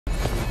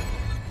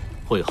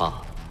慧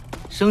浩，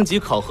升级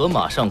考核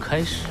马上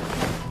开始，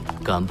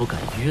敢不敢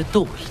约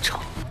斗一场？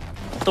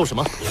斗什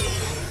么？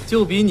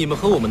就比你们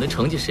和我们的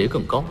成绩谁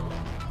更高。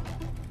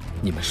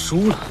你们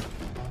输了，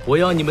我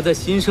要你们在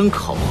新生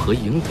考核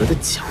赢得的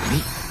奖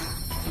励。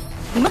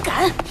你们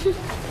敢？哼，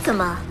怎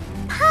么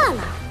怕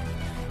了？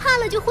怕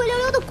了就灰溜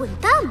溜的滚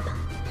蛋吧！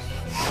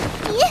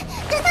比，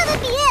跟他们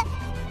比！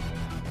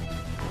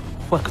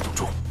换个赌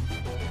注。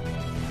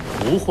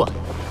不换，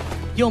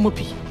要么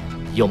比，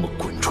要么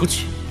滚出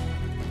去。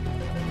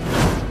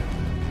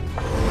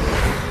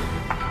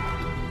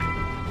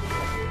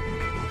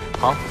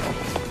好，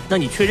那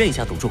你确认一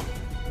下赌注。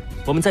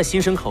我们在新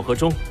生考核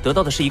中得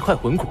到的是一块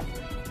魂骨，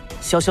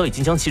潇潇已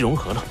经将其融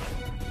合了。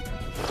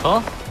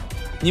好，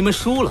你们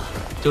输了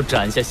就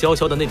斩下潇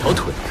潇的那条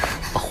腿，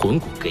把魂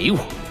骨给我；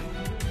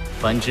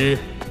反之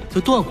就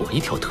断我一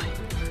条腿，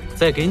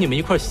再给你们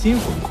一块新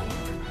魂骨。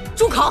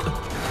住口！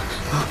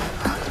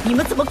你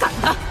们怎么敢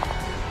的？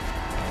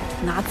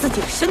拿自己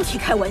的身体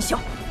开玩笑！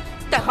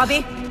带花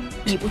兵，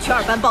你不去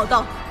2班报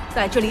道，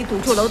在这里堵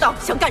住楼道，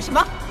想干什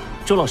么？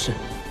周老师，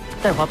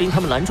带华兵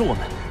他们拦住我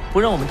们，不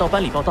让我们到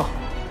班里报道，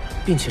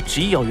并且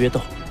执意要约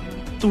斗，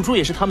赌注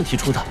也是他们提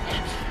出的，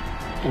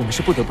我们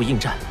是不得不应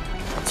战，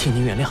请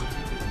您原谅。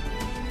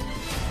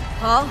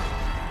好，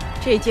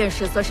这件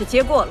事算是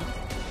接过了，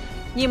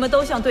你们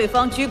都向对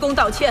方鞠躬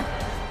道歉。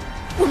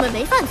我们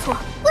没犯错，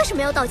为什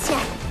么要道歉？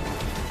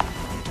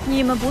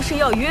你们不是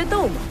要约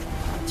斗吗？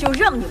就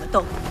让你们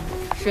斗，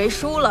谁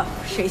输了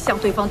谁向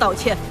对方道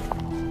歉。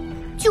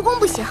鞠躬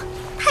不行，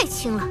太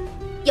轻了，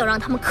要让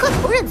他们磕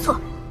头认错。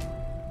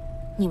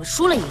你们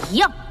输了也一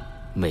样。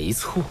没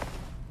错，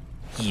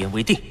一言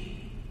为定。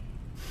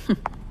哼，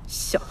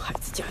小孩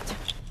子家家。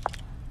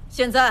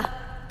现在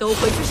都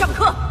回去上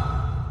课。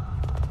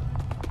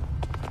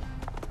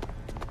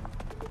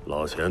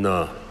老钱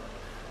呢？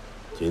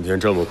今天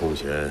这么空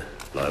闲，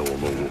来我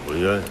们武魂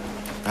院？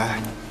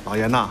哎，老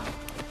严呐，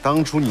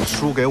当初你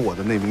输给我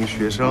的那名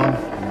学生，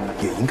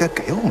也应该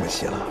给我们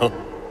些了。哼，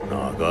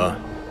哪个？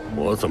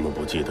我怎么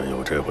不记得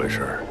有这回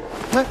事？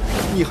哎，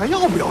你还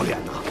要不要脸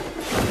呢？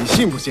你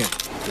信不信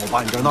我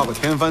把你这闹个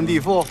天翻地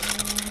覆？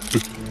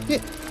你，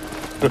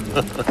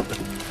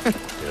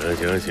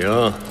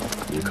行，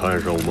你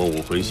看上我们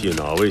武魂系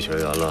哪位学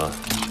员了？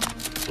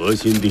核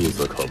心弟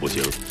子可不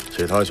行，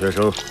其他学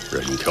生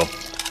任你挑。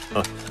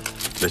啊，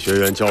那学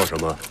员叫什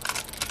么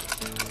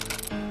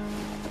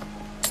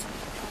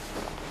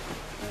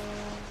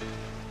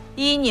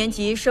？1年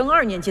级升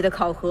2年级的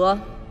考核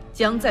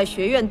将在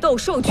学院斗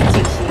兽区进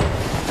行。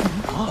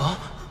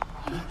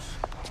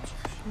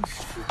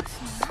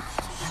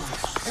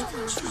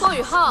霍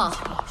雨浩，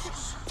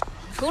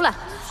出来。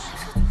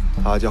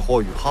他叫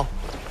霍雨浩，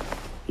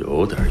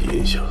有点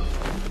印象，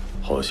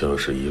好像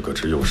是一个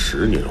只有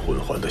10年魂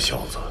环的小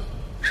子。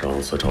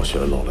上次找玄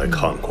老来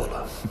看过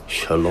了，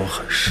玄老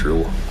很失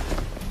望，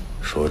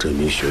说这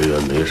名学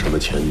员没什么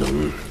潜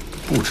能，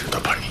不值得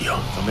培养。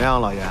怎么样，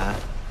老严？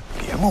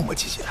别磨磨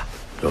唧唧的。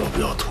要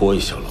不要拖一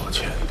下老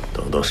钱？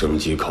等到升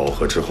级考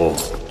核之后，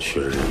确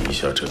认一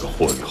下这个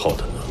霍雨浩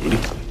的能力。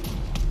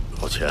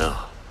老钱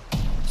啊，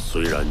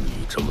虽然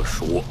你这么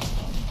说，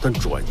但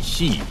转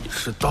系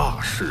是大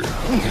事啊。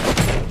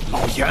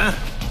老严，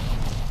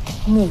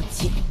木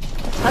槿，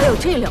还有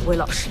这2位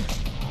老师，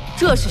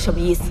这是什么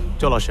意思？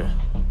周老师，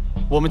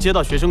我们接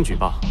到学生举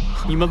报，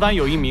你们班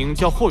有一名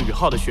叫霍雨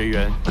浩的学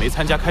员没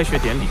参加开学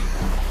典礼，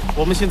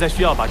我们现在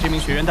需要把这名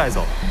学员带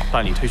走，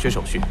办理退学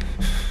手续。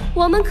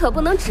我们可不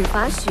能只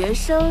罚学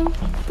生，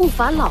不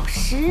罚老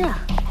师啊！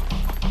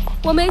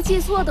我没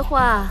记错的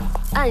话，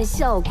按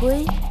校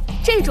规，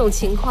这种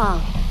情况，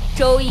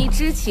周一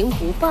知情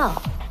不报，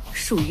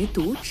属于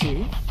渎职，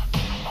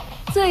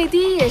最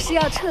低也是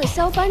要撤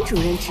销班主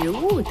任职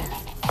务的。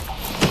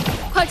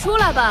快出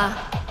来吧，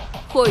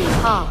霍雨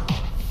浩！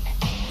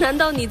难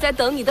道你在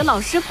等你的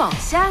老师保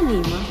下你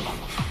吗？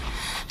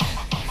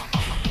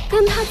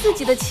跟他自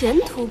己的前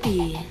途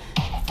比，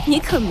你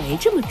可没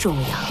这么重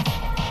要。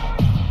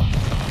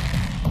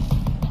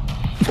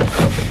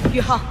雨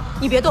浩，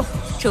你别动。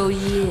周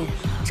一，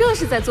这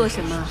是在做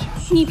什么？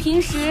你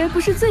平时不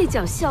是最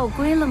讲校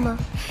规了吗？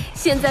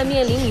现在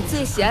面临你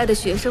最喜爱的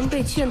学生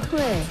被劝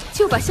退，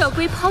就把校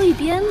规抛一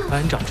边了。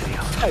班长这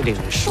样太令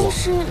人失望。但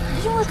是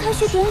因为开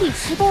学典礼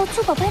迟到，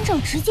就把班长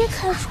直接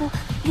开除，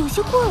有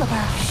些过了吧？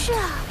是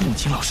啊。木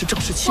槿老师正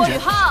是欺人。霍雨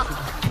浩，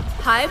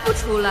还不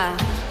出来？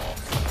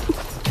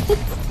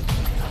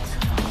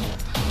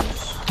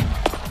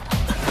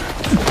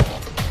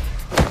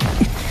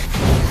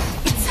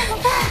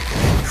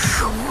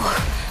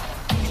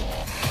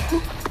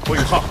霍雨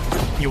浩，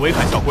你违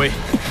反校规，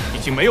已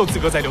经没有资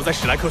格再留在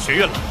史莱克学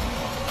院了。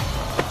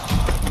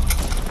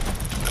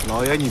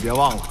老爷，你别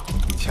忘了，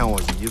你欠我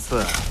1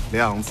次、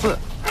2次、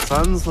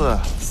3次、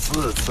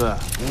4次、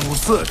5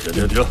次。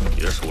停，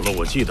别数了，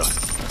我记得。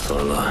算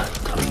了，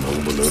他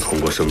能不能通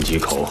过升级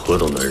考核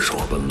都难说，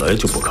本来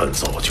就不看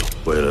早就。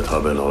为了他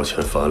被老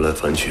钱烦来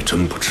烦去，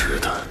真不值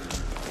得。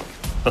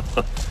哈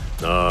哈，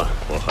那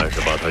我还是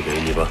把他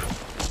给你吧。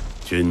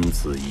君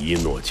子一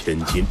诺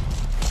千金，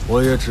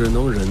我也只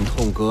能忍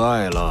痛割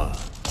爱了。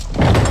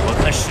我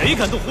看谁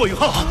敢动霍雨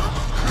浩！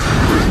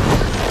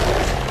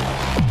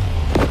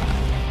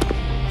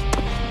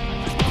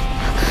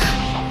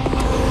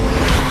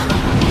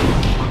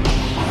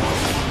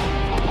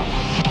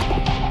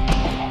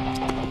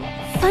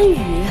番禺，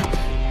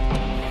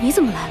你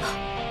怎么来了？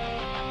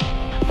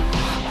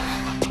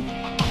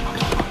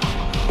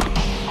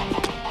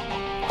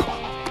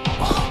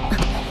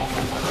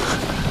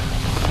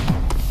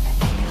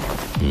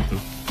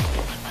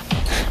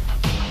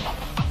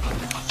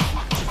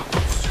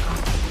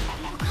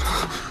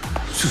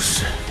这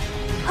是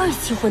2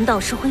级魂导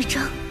师徽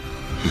章。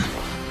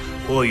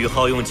霍雨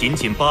浩用仅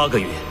8个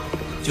月，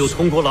就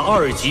通过了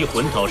2级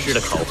魂导师的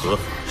考核，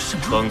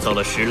创造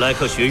了史莱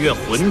克学院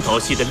魂导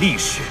系的历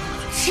史。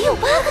只有8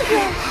个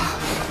月？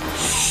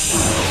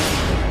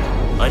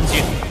安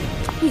静！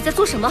你在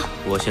做什么？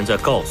我现在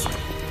告诉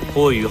你，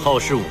霍雨浩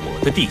是我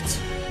的弟子，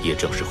也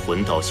正是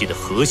魂导系的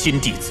核心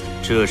弟子。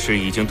这事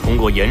已经通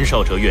过严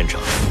少哲院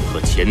长和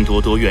钱多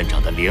多院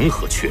长的联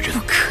合确认。不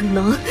可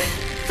能，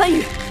番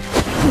禺，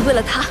你为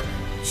了他，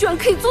居然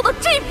可以做到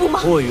这一步吗？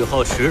霍雨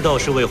浩迟到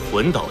是为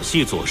魂导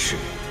系做事，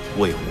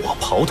为我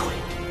跑腿，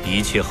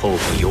一切后果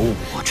由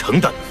我承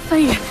担。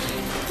番禺，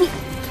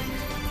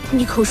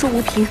你口说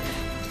无凭，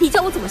你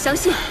叫我怎么相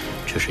信？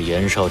这是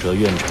严少哲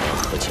院长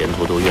和钱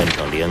多多院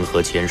长联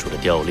合签署的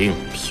调令，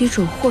批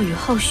准霍雨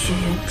浩学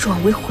员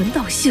转为魂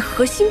导系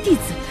核心弟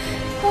子。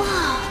哇，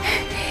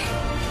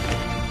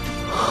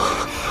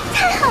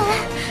太好了！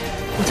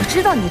我就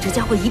知道你这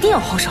家伙一定要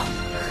好手。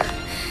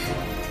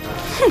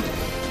哼！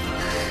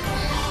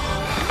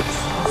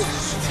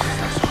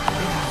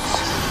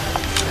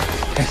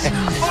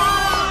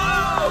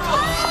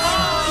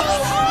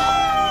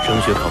升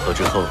学考核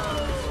之后，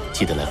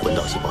记得来魂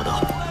导系报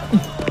道。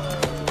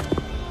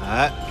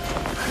哎，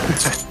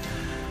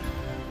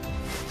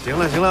行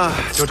了行了，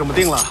就这么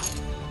定了。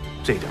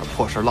这点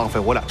破事浪费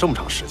我俩这么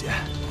长时间。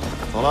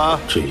走了。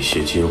这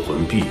些金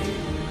魂币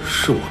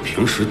是我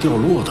平时掉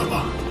落的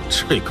了。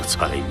这个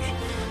参与，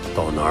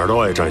到哪儿都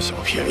爱占小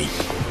便宜。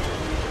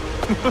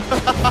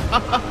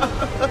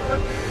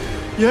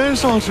严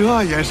少哲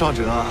啊，严少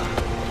哲，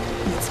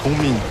你聪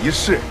明一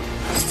世，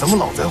怎么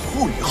老在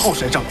霍雨浩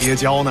身上跌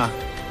跤呢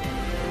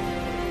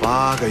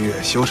？8个月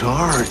修成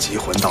2级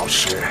魂导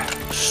师，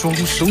双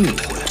生武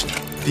魂，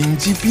顶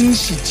级兵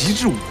系极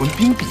致武魂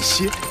冰辟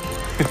蝎。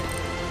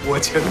我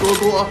钱多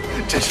多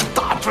真是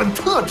大赚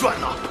特赚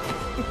呐！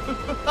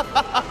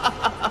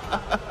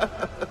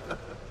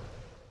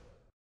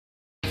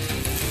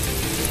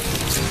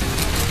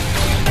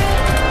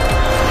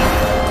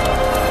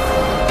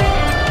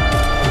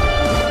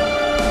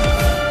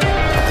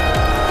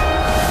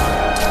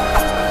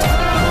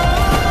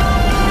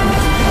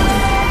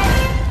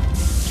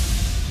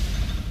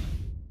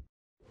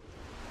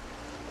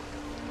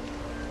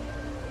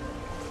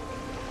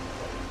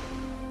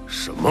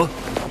什么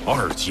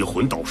？2级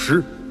魂导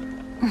师？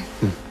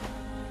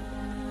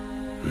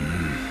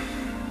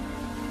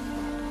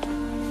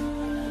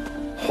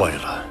坏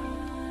了，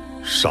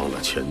上了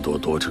钱多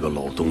多这个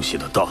老东西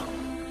的当。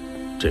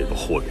这个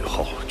霍雨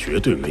浩绝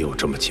对没有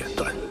这么简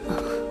单。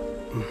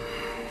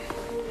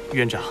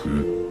院长，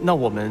那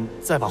我们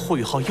再把霍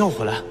雨浩要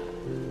回来。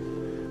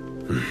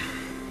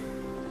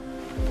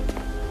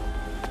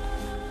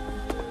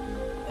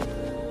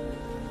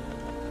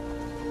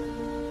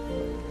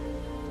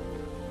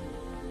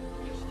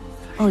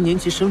2年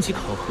级升级考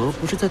核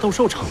不是在斗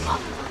兽场吗？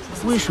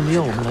为什么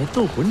要我们来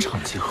斗魂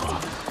场集合？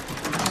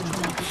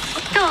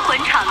斗魂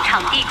场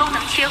场地功能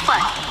切换，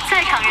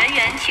在场人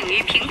员请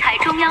于平台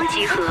中央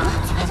集合。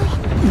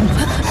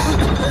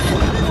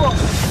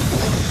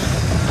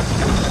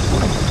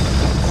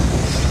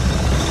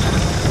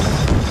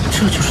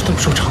这就是斗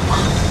兽场吗？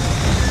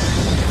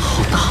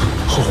好大，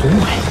好宏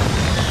伟。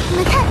你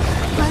们看，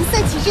黄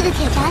色旗帜的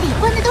铁闸里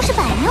关的都是100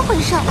年魂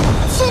兽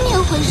，1000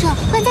年魂兽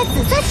关在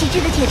紫色旗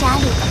帜的铁闸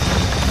里。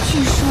据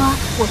说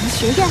我们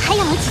学院还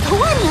养了几头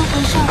万年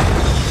魂兽。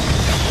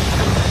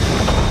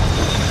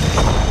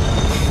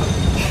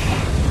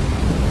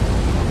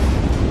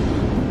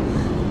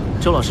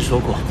周老师说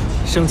过，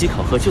升级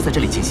考核就在这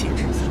里进行。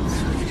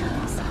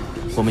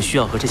我们需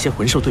要和这些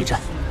魂兽对战，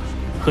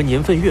和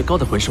年份越高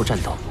的魂兽战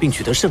斗，并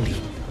取得胜利，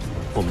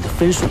我们的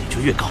分数也就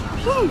越高。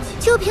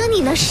就凭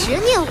你那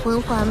10年魂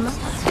环吗？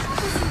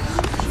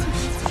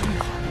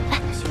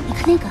哎，你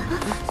看那个。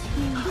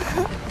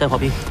戴华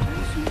斌，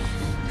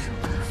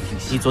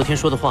你昨天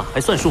说的话还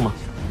算数吗？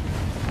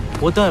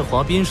我戴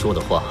华斌说的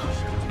话，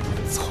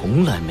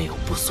从来没有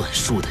不算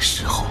数的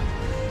时候。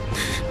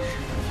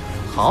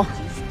好，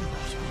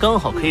刚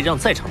好可以让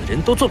在场的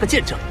人都做个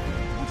见证。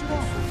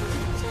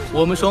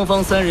我们双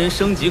方3人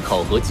升级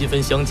考核积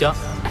分相加，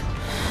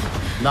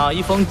哪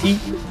一方低，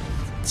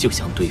就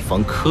向对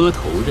方磕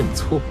头认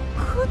错。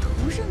磕头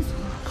认错？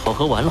考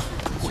核完了，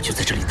我就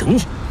在这里等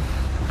你。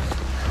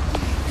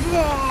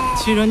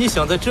既然你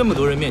想在这么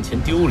多人面前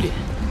丢脸，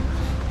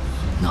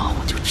那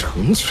我就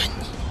成全你。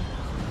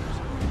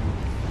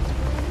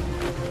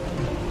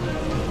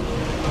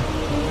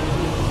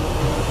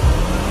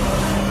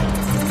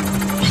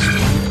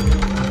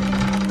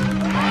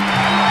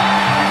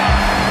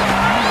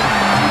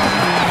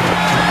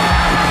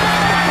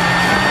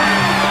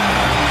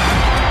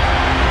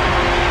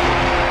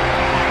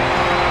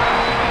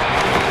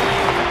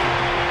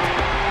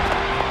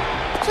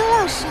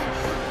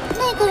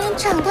那个人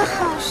长得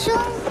好生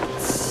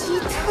奇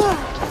特，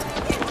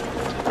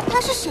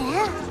他是谁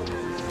啊？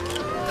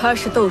他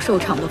是斗兽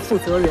场的负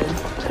责人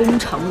宫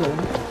长龙，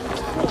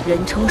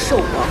人称兽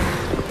王，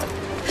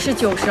是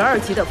92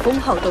级的封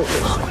号斗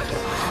罗。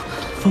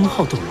封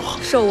号斗罗。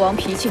兽王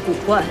脾气古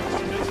怪，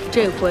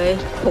这回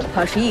恐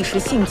怕是一时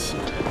兴起，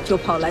就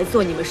跑来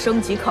做你们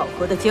升级考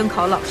核的监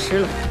考老师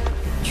了。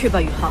去吧，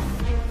宇浩，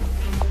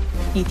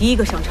你第一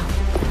个上场。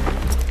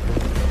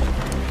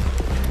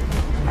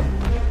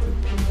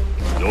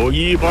由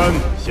1班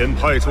先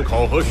派出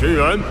考核学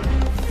员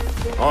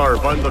，2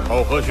班的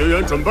考核学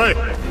员准备。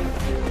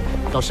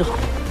老师好。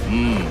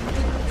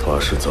他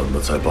是怎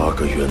么在8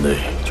个月内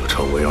就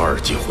成为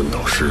2级魂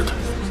导师的？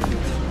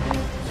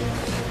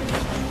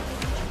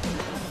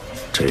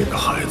这个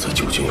孩子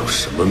究竟有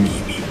什么秘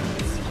密？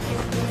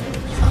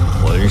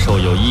魂兽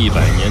有100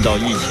年到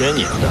1000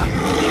年的，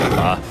选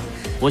吧。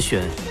我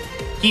选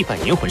100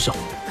年魂兽。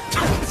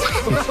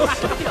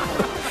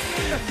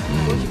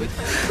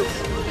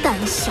胆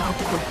小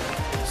鬼，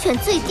选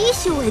最低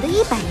修为的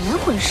100年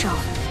魂兽，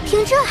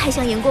凭这还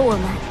想赢过我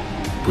们？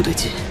不对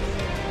劲，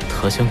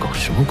他想搞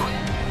什么鬼？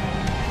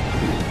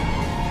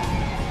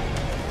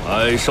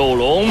爱兽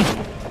龙。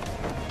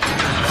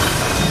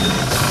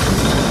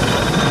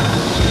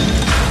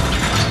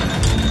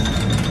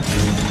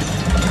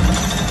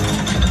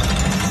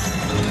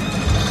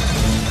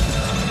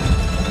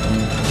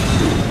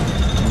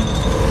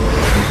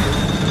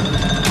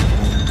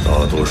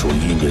大多数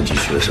1年级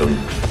学生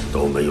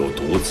都没有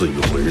独自与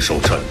魂兽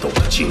战斗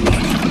的经历。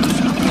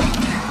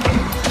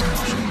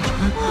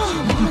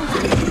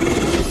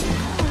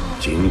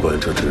尽管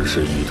这只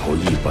是一头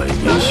100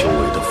年修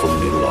为的风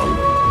铃狼，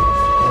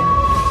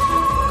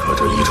可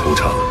这一出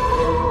场，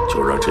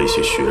就让这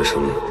些学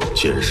生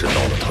见识到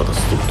了他的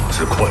速度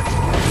之快，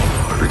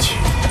而且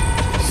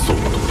速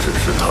度只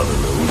是他的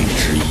能力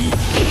之一。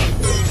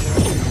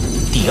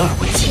第2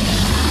位技。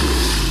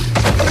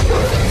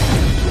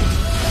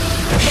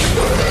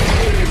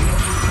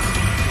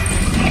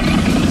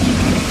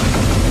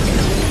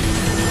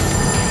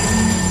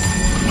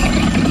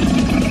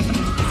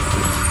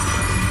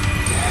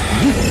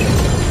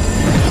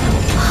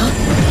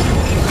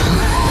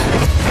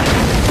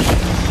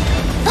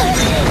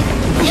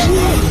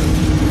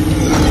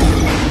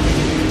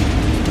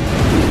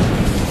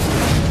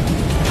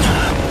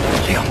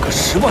2个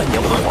10万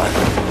年魂环。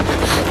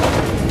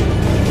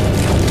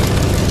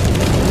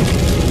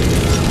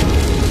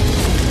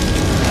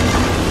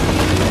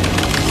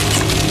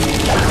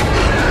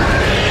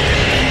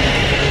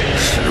10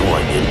万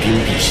年冰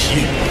辟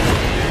蝎，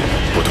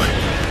不对，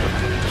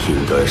应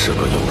该是个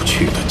有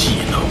趣的技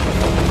能。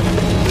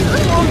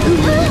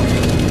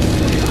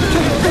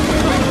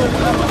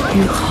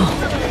宇浩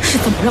是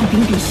怎么让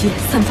冰辟蝎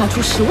散发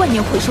出10万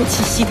年魂兽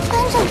气息的？班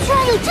长居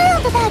然有这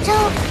样的大招，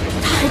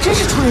他还真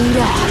是出人意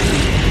料。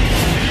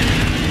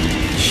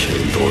钱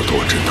多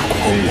多真的诓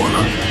我了。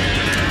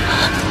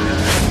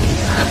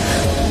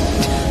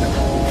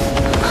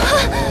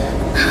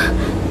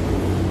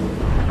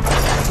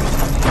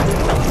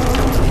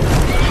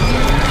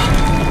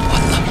完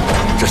了，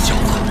这小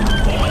子！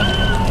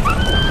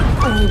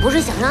你不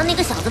是想让那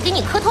个小子给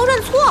你磕头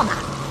认错吗？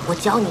我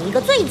教你一个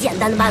最简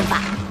单的办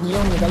法，你用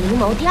你的灵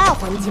眸第2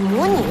魂技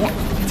模拟，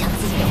将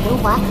自己的魂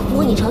环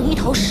模拟成一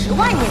头10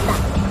万年的，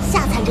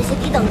吓惨这些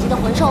低等级的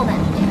魂兽们，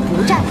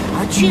不战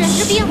而屈人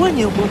之兵。10万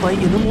年魂环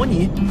也能模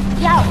拟？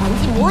第2魂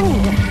技模拟，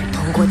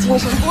通过精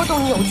神波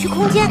动扭曲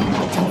空间，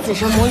将自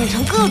身模拟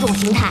成各种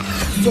形态，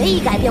随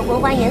意改变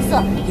魂环颜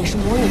色，也是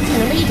模拟技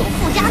能的一种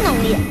附加能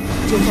力。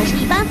就算是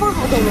一般封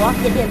号斗罗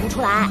也变不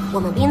出来。我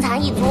们冰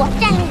蚕一族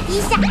战力低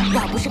下，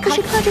要不是靠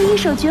着一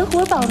手绝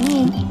活保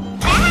命，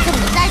怎么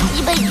在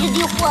西北之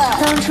地混？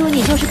当初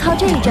你就是靠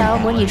这招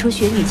模拟出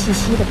雪女气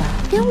息的吧？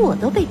连我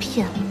都被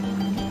骗了。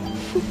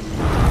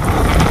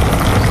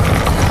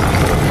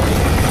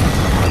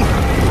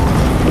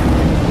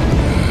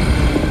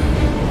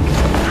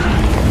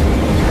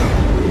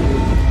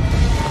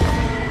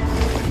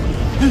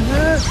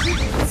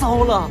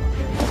糟了，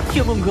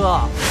天梦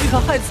哥，你可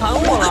害惨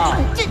我了！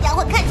这家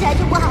伙看起来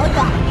就不好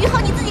惹，宇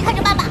浩你自己看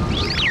着办吧。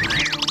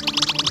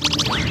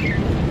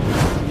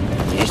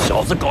你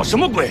小子搞什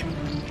么鬼？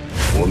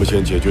我们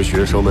先解决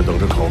学生们等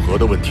着考核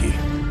的问题，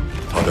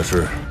他的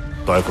事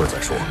待会儿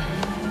再说。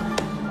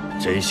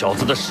这小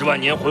子的10万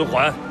年魂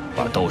环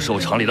把斗兽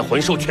场里的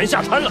魂兽全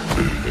吓瘫了，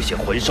那些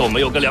魂兽没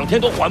有个2天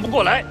都缓不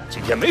过来，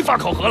今天没法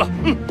考核了。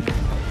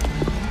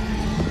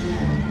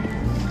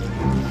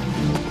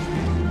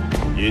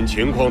因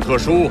情况特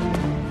殊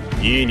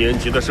，1年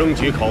级的升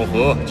级考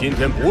核今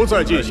天不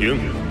再进行。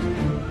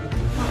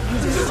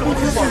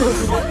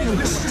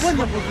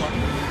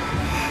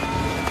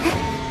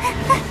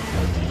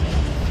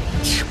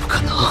这不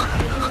可能，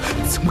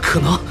怎么可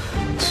能？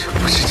这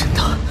不是真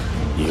的。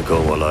你跟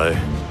我来。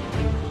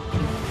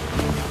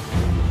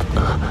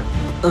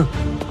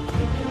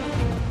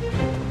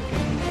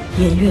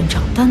严院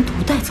长单独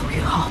带走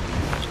宇浩，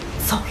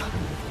糟了。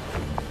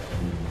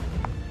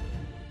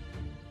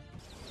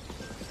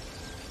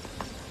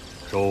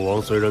纣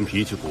王虽然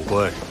脾气古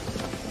怪，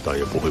但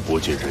也不会波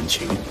尽人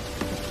情。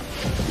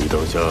你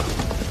等下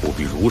务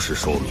必如实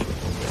说明，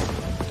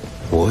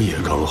我也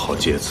刚好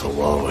借此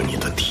挖挖你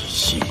的底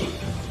细。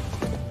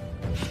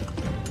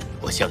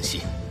我相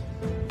信，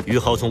于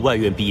浩从外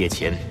院毕业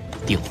前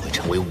定会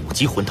成为5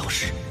级魂导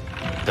师。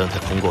等他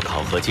通过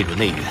考核进入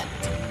内院，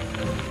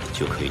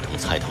就可以同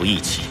菜头一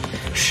起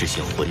实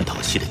现魂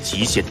导系的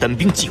极限单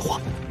兵计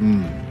划。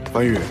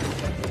番禺，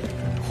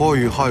霍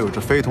雨浩有着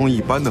非同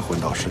一般的魂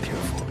导师天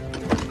赋，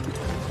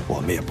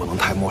我们也不能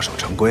太墨守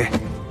成规。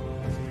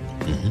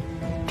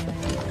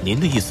您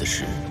的意思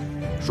是，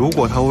如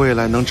果他未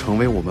来能成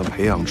为我们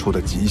培养出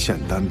的极限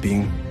单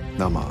兵，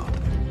那么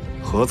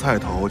何菜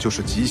头就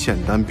是极限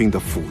单兵的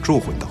辅助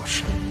魂导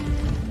师。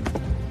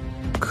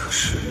可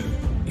是，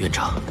院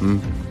长，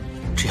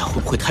这样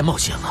会不会太冒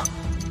险了？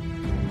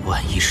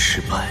万一失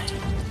败，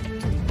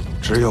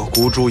只有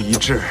孤注一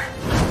掷，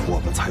我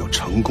们才有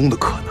成功的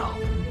可能。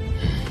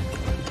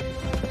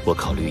我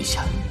考虑一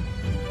下，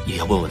也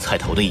要问问菜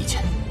头的意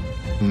见。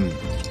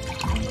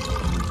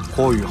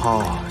霍雨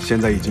浩现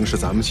在已经是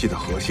咱们系的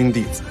核心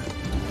弟子。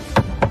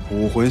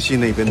武魂系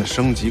那边的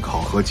升级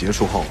考核结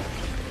束后，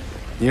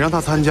你让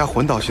他参加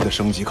魂导系的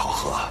升级考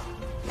核，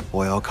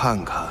我要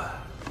看看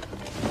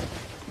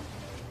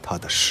他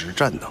的实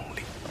战能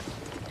力。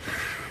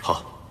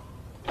好。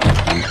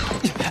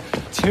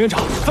钱院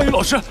长、范宇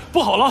老师，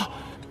不好了！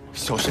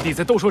小师弟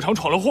在斗兽场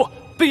闯了祸，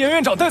被严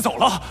院长带走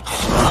了。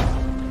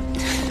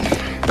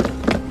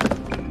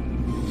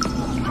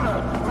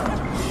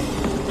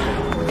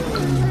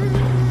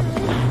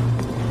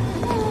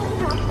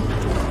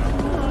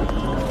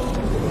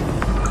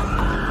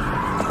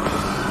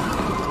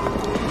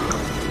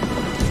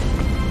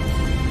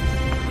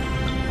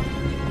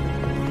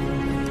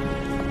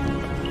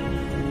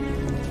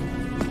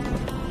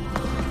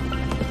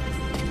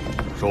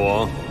兽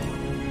王，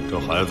这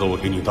孩子我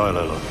给你带来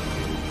了。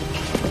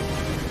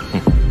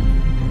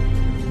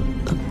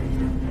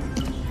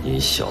你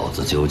小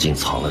子究竟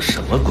藏了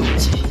什么诡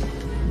计？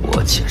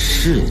我且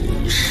试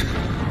你一试。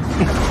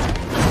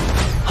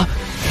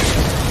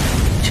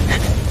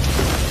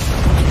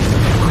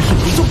无影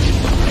为重。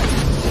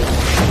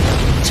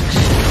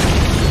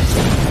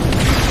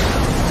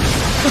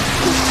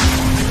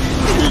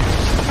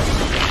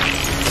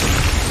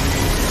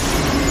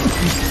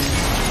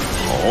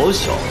好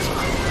小子！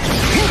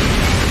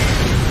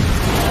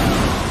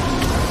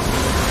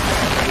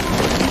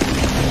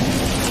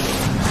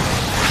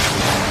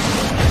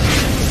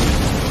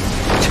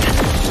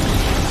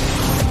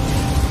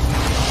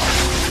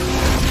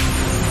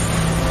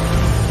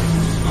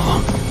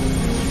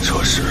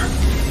这是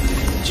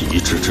极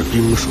致之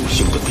冰属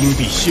性的冰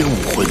辟仙武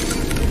魂，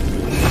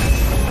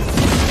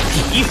第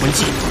一魂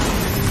技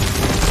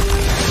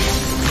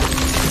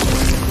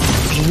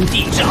冰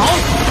地掌，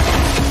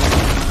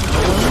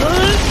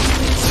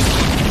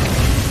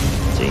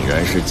竟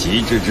然是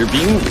极致之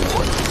冰武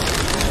魂，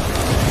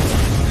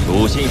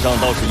属性上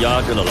倒是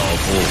压制了老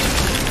夫。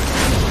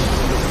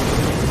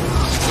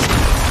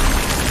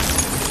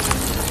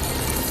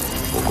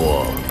不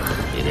过，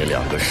你那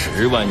2个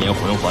10万年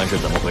魂环是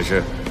怎么回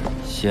事？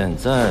现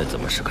在怎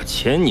么是个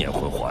1000年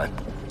魂环？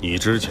你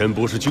之前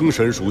不是精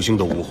神属性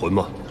的武魂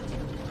吗？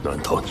难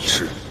道你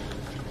是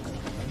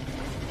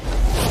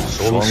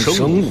双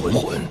生武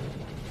魂？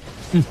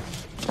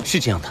是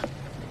这样的。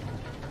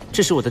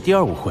这是我的第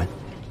2武魂，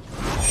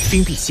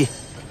冰辟蝎。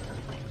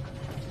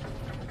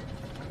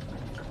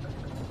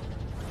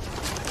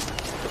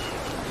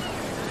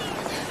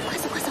快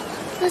走快走，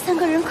那3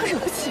个人可惹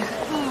不起啊！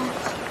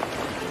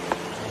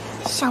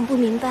想不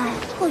明白，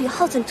霍雨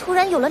浩怎突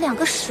然有了2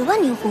个10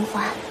万年魂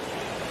环？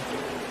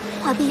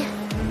华斌，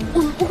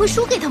我们不会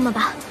输给他们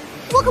吧？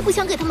我可不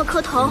想给他们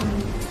磕头。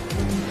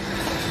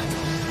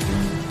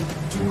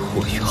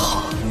霍雨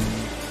浩，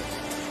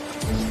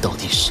你到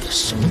底使了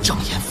什么障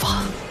眼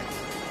法？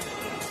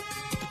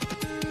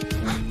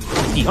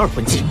第2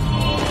魂技，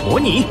模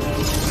拟。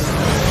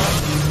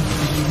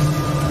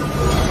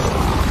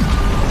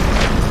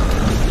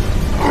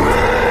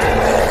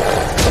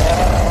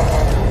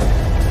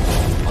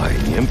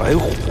100年白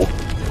虎，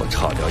我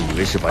差点以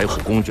为是白虎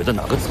公爵的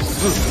哪个子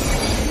嗣。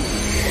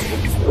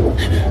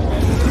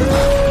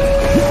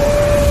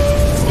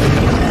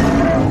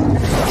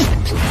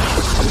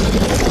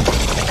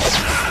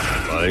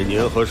100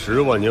年和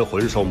10万年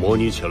魂兽模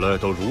拟起来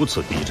都如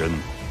此逼真，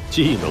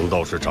技能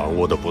倒是掌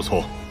握的不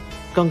错。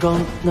刚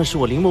刚那是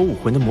我灵魔武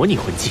魂的模拟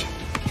魂技，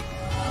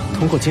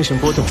通过精神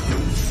波动，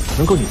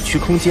能够扭曲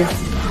空间，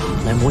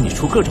来模拟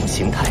出各种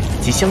形态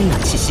及相应的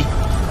气息。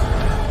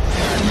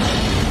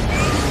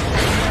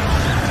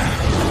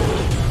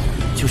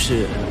就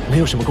是没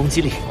有什么攻击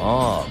力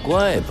啊，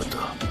怪不得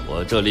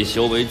我这里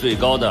修为最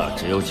高的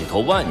只有几头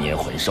万年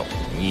魂兽，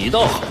你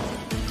倒好，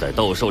在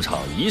斗兽场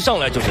一上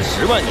来就是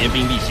10万年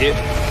冰辟蝎，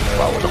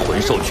把我的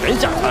魂兽全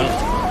吓瘫了。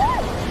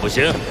不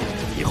行，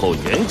以后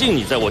严禁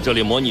你在我这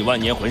里模拟万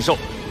年魂兽，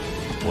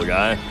不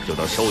然就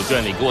到兽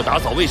圈里给我打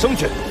扫卫生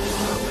去。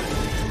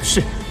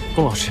是，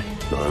龚老师。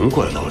难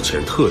怪老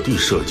钱特地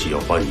设计要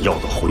把你要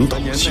到魂导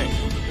器，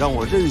让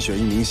我任选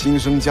一名新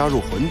生加入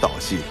魂导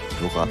系，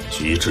如何？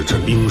极致之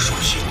冰属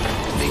性，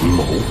灵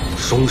眸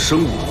双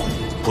生物，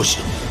不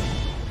行。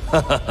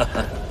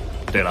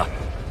对了，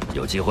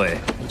有机会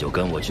你就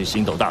跟我去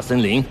星斗大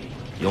森林，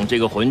用这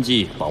个魂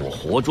技帮我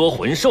活捉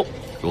魂兽，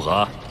如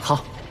何？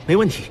好，没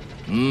问题。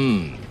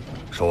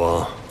少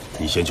王，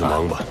你先去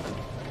忙吧，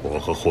我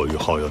和霍雨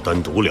浩要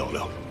单独聊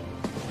聊。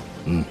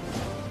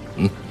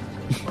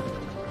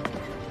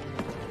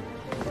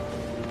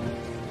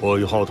霍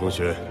雨浩同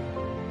学，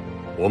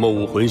我们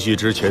武魂系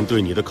之前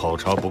对你的考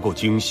察不够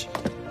精细，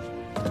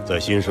在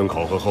新生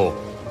考核后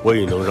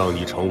未能让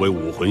你成为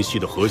武魂系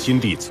的核心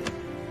弟子，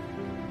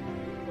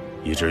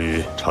以至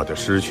于差点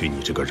失去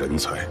你这个人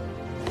才。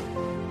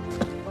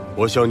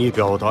我向你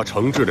表达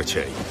诚挚的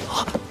歉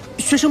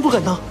意。学生不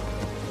敢当。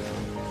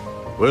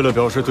为了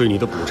表示对你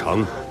的补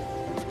偿，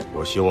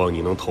我希望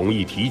你能同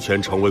意提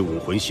前成为武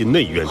魂系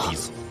内院弟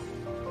子。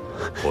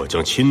我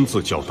将亲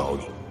自教导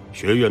你，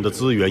学院的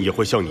资源也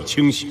会向你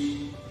倾斜。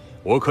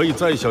我可以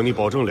再向你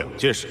保证2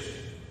件事：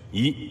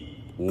一，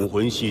武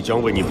魂系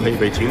将为你配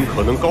备尽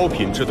可能高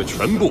品质的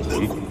全部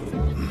魂骨；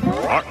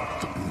二，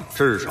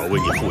至少为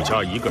你附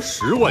加一个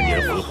10万年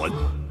魂环。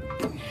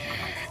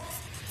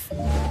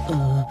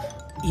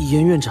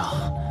严院长，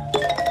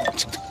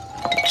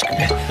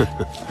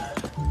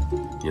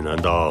你难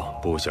道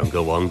不想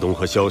跟王东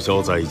和潇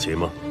潇在一起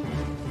吗？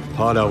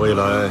他俩未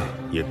来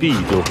也必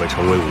定会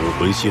成为武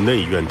魂系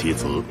内院弟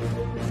子。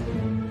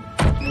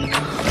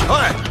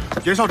哎，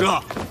袁少哲，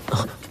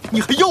你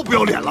还要不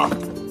要脸了？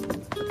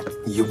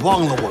你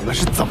忘了我们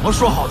是怎么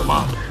说好的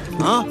吗？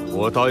啊！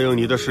我答应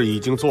你的事已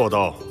经做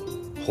到。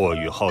霍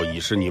雨浩已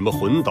是你们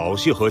魂导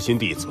系核心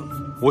弟子，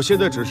我现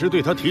在只是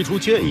对他提出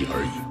建议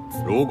而已。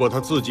如果他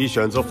自己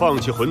选择放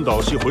弃魂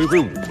导系回归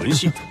武魂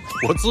系，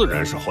我自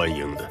然是欢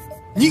迎的。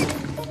你，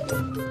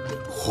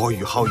霍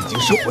雨浩已经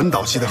是魂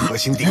导系的核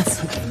心弟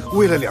子，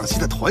为了2系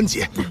的团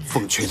结，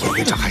奉劝严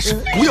院长还是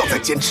不要再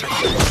坚持了。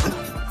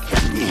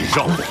你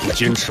让我不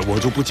坚持，我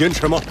就不坚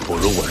持吗？不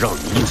如我让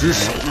你一只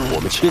手，我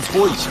们切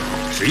磋一下，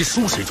谁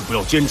输谁就不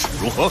要坚持，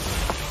如何？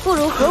不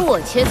如和我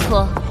切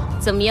磋，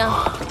怎么样？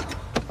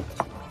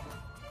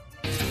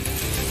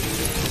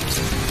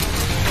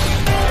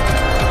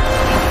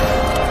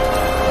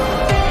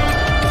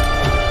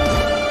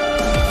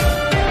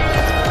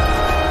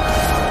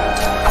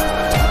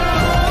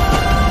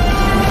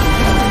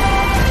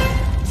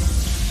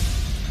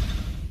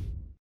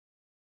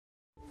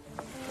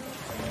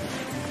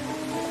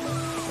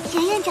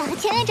严院长和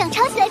钱院长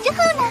吵起来之后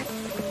呢？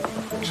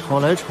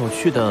吵来吵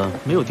去的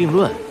没有定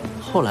论，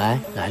后来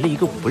来了一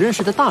个我不认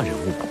识的大人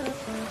物，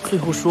最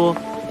后说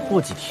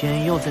过几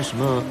天要在什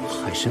么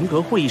海神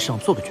阁会议上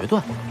做个决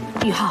断。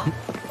宇浩，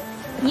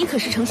你可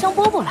是城乡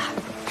饽饽了。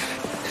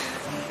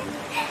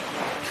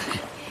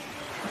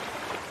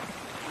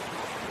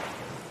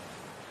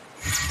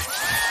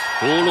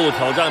出路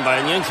挑战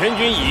100年前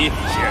军椅，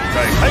现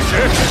在开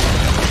始。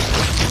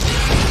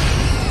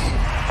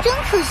真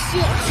可惜，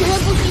学院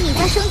不许你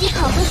在升级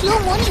考核时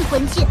用模拟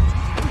魂技，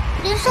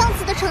连上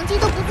次的成绩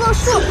都不作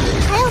数，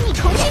还要你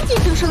重新进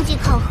行升级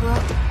考核。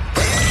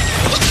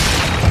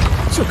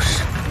就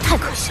是，太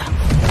可惜了。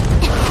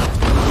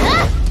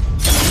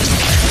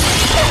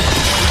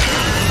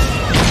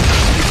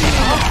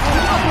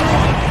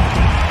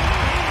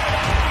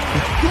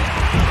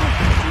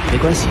没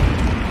关系，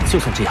就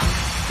算这样，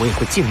我也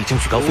会尽力争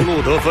取高分。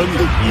路得分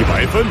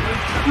100分。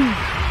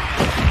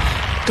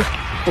对，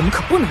我们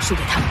可不能输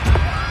给他们。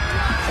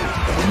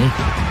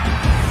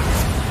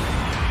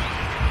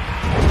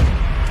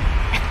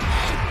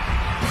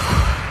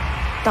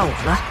到我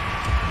了，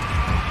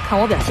看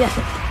我表现，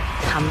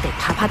他们得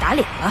啪啪打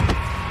脸了。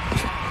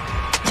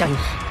加油！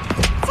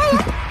加油！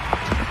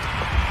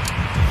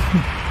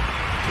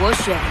我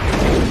选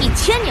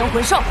1000年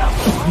魂兽。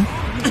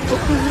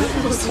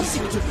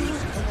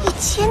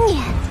1000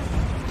年，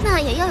那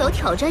也要有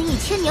挑战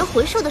1000年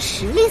魂兽的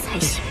实力才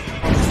行。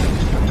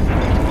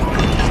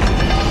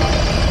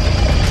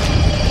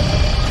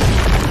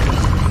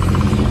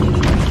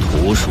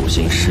土属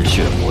性嗜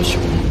血魔熊，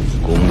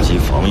攻击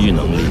防御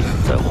能力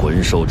在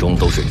魂兽中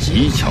都是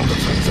极强的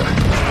存在。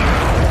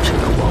这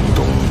个王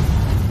东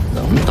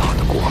能打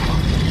得过吗？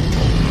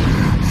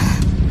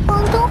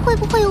王东会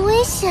不会有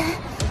危险？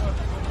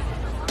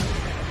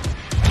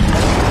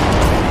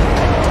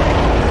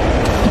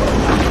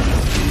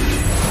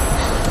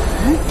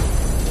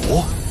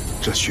哦，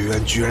这学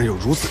院居然有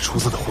如此出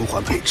色的魂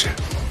环配置。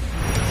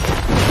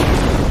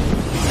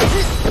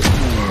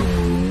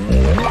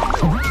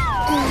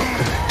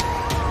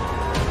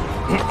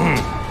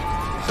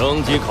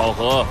升级考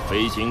核，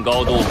飞行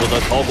高度不得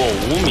超过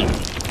5米。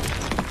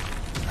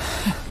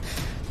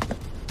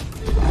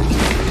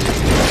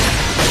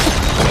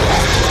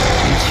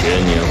1000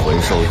年魂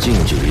兽近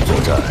距离作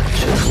战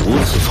却如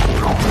此从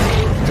容，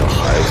这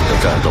孩子的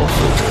战斗素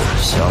质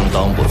相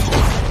当不错。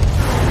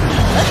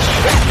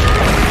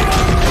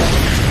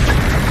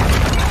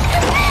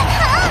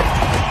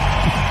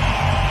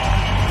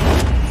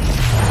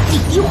第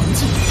一王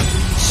技，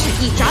赤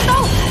翼铡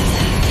刀。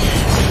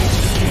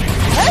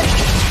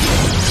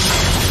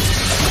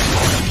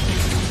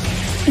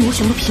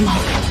雄的皮毛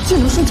竟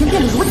能瞬间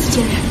变得如此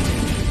坚韧。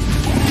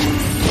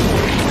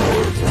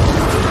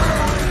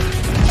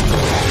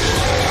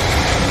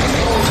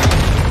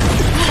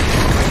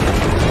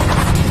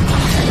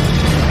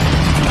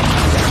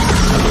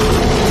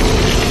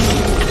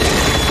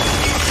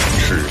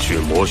嗜血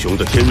魔雄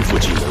的天赋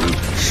技能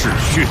嗜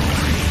血，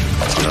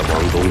看来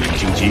王东已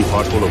经激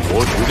发出了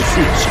魔雄的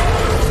血性。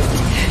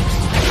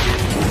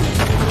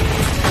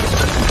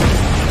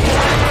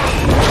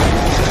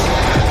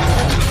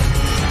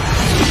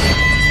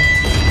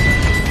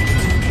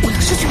我要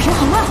失去平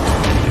衡了。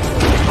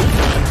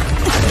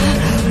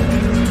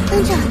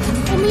班长，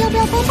我们要不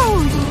要帮帮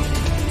王东？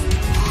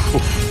不，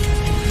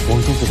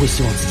王东不会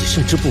希望自己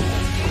胜之不武。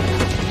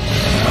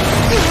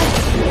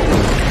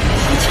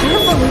强的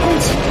范围攻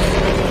击。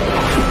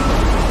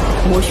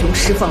魔雄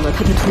释放了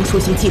他的突出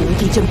性技能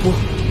地震波，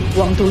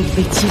王东已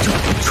被击中，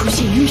出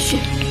现晕眩，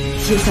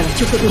接下来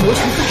就会被魔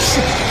雄反噬。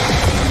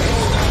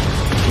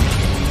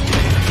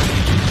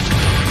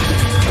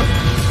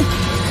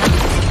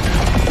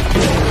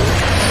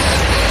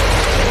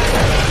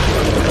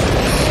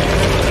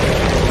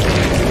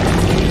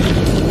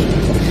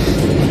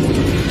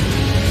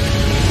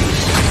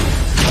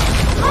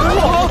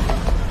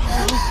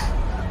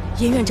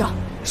严院长，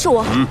是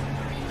我。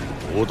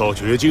不到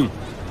绝境，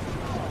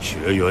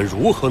学员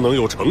如何能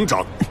有成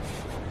长？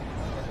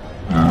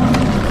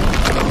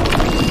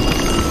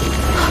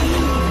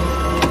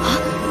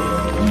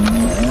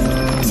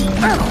第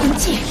二魂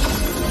技，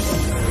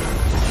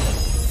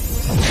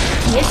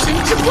邪神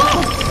之光。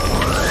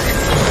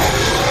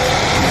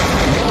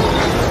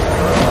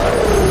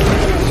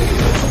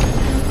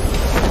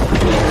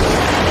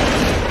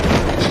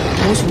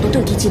魔雄的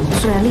对地技能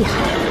虽然厉害，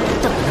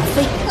但不能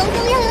飞。王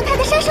东要用他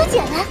的杀手锏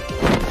了。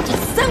第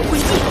三魂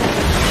技。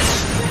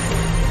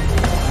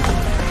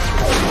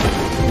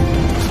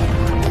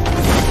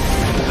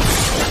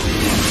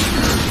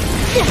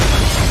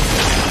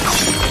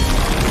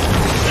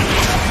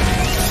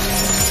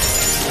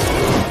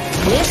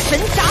邪神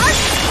斩！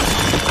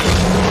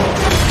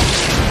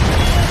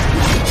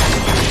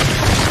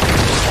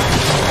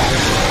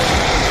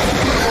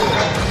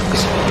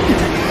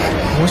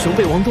魔雄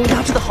被王东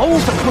压制的毫无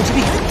反抗之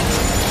力。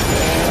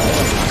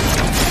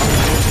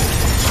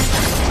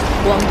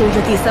王东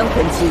这第三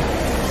魂技，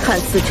看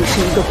似只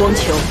是一个光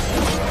球，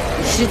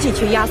实际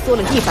却压缩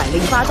了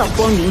108道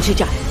光明之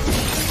斩，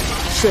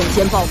瞬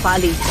间爆发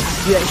力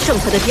远胜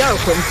他的第二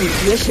魂技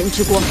绝神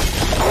之光。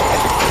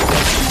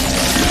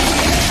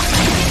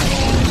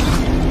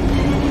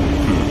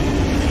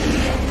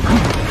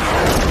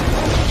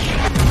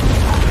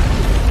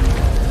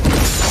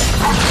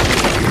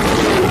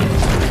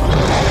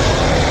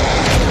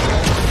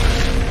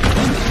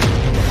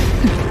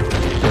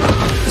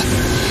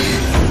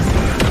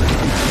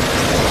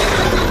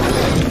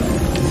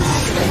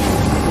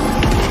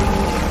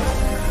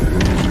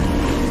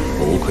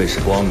不愧是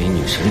光明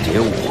女神蝶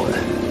武魂，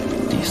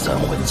第三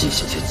魂技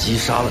险些击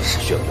杀了嗜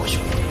血魔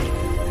雄。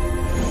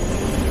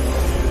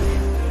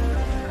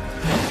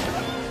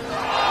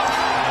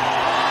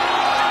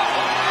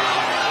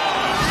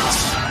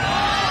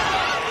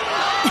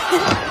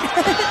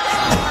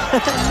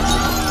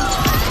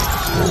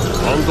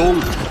王东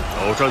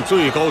挑战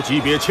最高级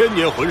别1000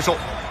年魂兽，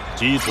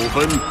基础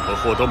分可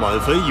获得满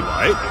分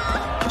100，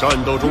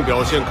战斗中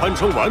表现堪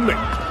称完美，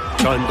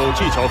战斗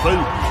技巧分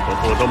可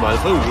获得满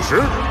分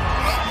50。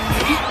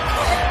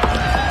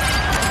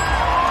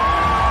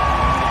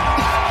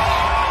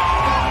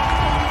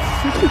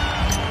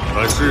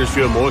但嗜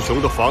血魔雄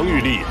的防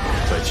御力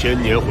在1000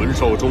年魂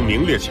兽中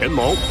名列前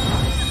茅，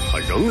它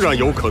仍然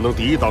有可能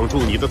抵挡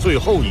住你的最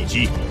后一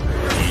击，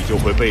你就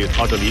会被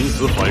它的临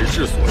死反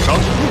噬所伤。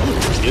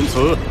因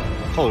此，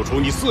扣除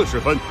你40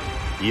分，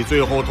你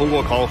最后通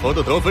过考核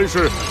的得分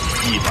是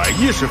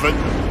110分。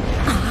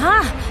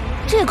啊，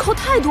这也扣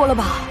太多了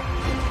吧？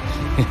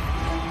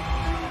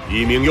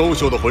一名优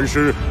秀的魂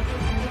师，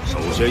首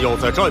先要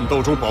在战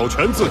斗中保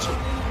全自己，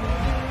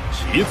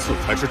其次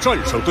才是战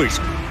胜对手，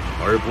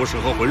而不是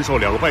和魂兽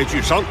两败俱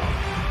伤。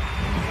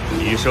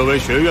你身为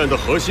学院的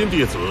核心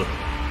弟子，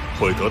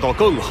会得到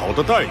更好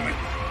的待遇，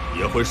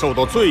也会受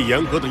到最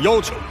严格的要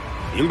求，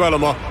明白了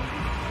吗？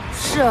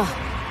是，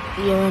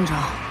严院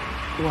长，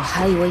我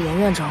还以为严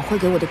院长会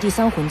给我的第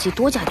三魂技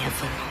多加点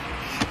分呢。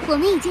我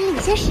们已经领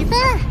先10分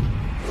了。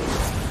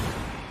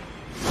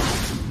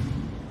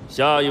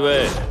下一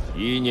位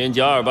，1年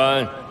级2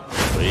班，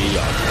崔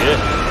雅洁。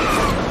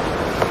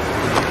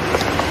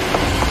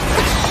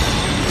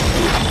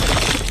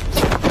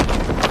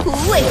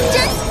胡伟真。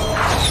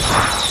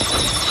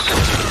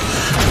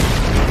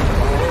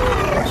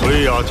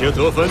崔雅洁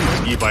得分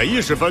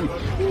110分。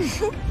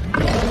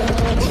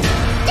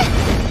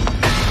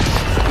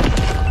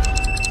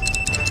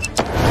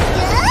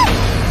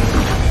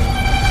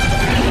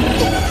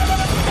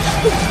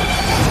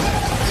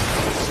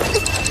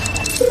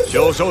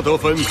潇潇得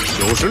分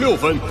96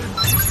分。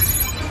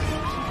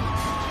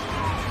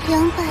206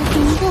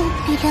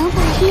比210，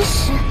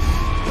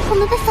我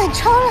们被反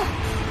超了。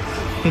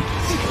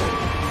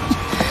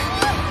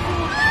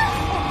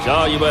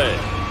下一位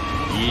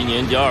1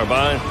年级2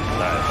班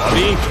戴华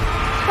彬。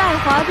戴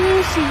华彬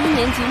是1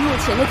年级目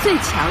前的最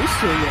强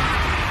学员，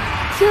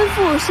天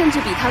赋甚至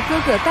比他哥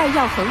哥戴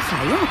耀恒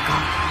还要高。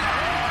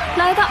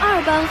来到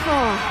2班后，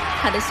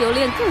他的修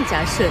炼更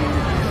加顺利。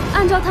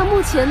按照他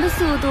目前的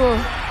速度，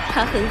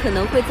他很可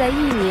能会在1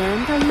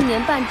年到1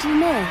年半之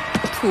内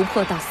突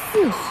破到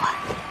4环。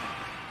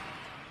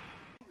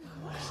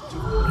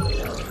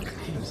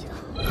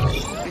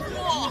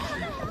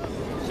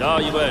下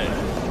一位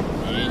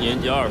，1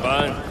年级2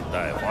班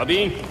戴华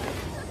彬。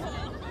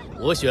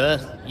我选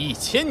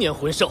1000年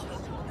魂兽。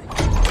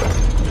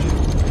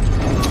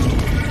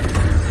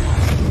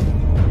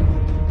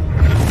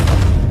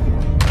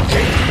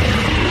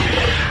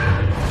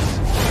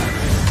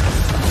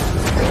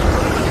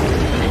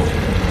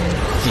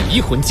第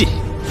1魂技，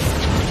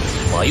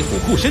白虎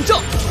护身杖。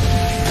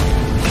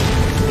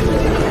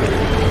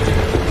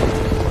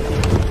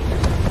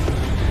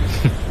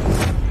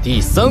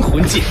第3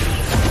魂技，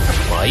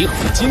白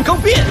虎金刚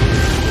变。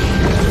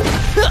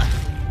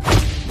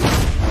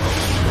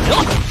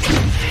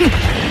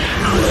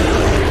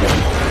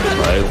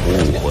白虎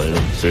武魂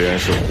虽然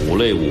是虎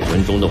类武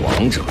魂中的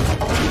王者，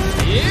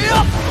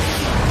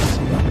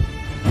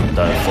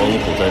但风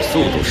虎在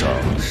速度上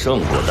胜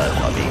过戴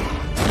华彬。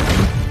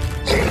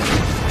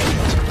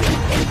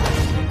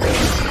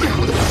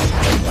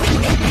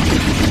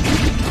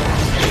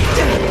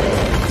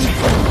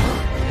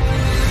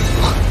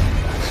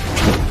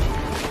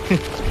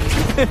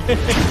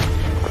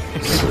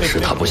此时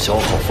他不消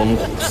耗风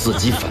虎伺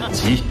机反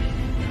击，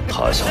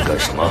他想干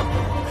什么？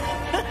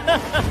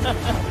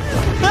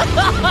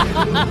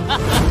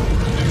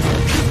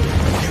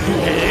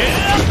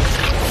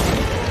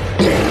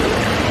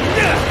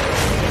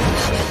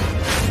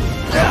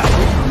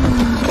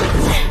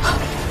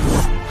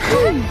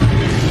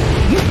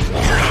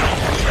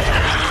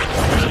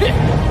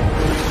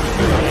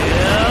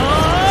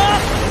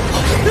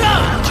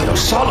他要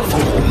杀了风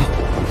虎。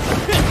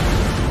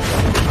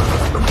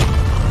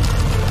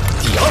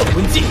第2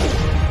魂技，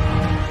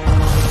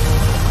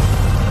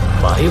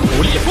白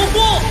虎烈风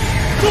波。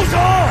住手！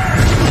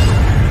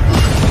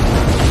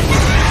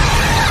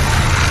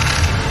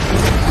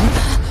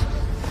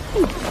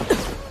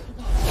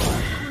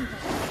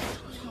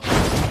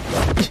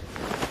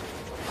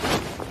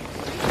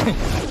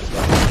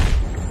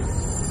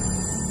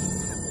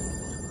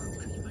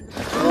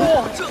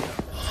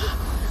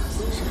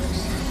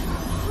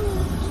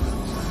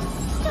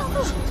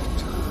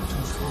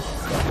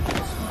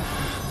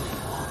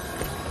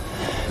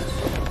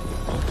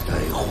戴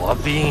华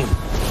彬，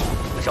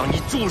让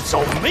你住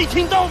手，没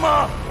听到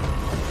吗？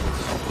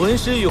魂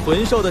师与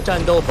魂兽的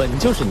战斗本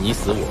就是你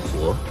死我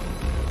活，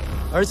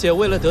而且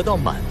为了得到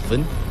满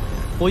分，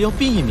我要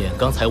避免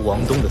刚才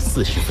王东的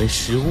40分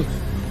失误。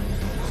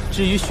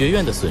至于学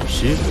院的损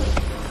失，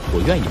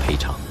我愿意赔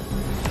偿。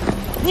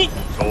你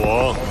兽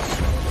王，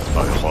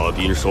戴华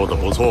彬说的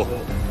不错。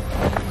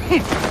哼！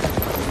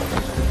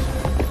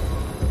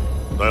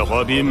戴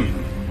华彬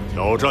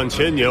挑战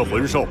1000年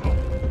魂兽，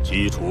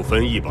基础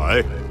分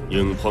100，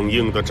硬碰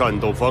硬的战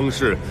斗方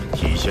式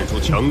体现出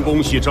强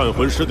攻系战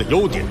魂师的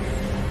优点，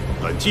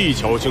但技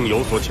巧性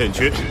有所欠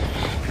缺，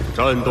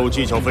战斗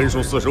技巧分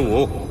数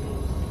45。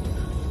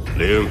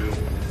另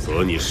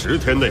责你10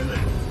天内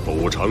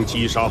补偿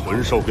击杀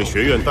魂兽给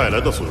学院带来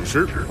的损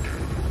失，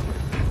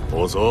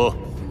否则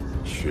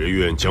学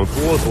院将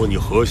剥夺你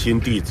核心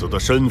弟子的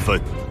身份。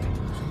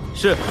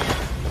是。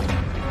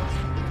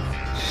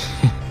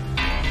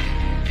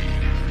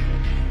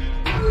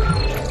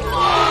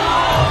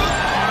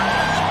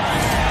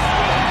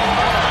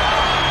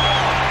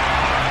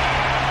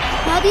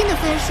华彬的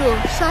分数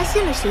刷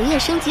新了学院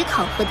升级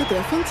考核的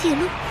得分记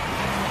录，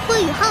霍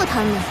雨浩他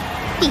们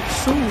必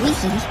输无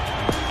疑。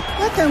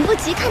我等不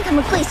及看他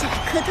们跪下来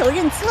磕头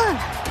认错了。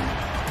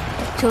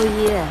周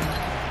一，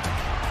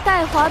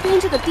戴华彬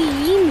这个第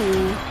1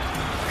名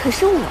可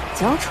是我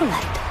教出来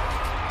的，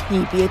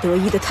你别得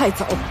意的太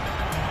早。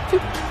哼，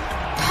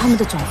他们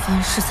的总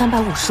分是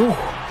355，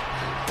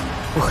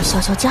我和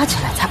潇潇加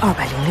起来才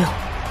206。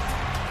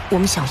我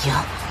们想赢，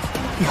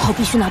宇浩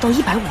必须拿到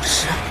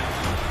150。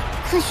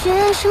可学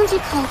院升级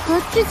考核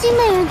至今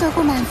没人得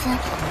过满分，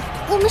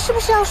我们是不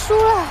是要输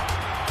了？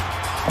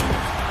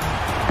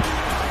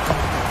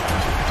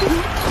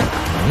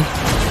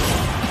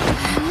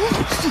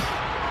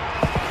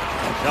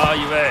下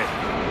一位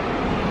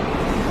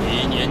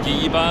，1年级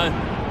1班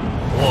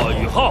霍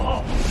雨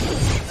浩。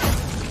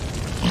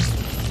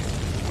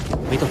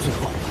没到最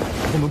后，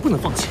我们不能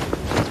放弃。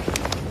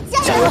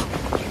加油！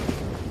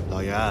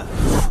老严，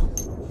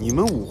你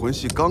们武魂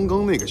系刚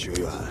刚那个学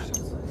员，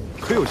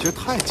可有些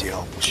太桀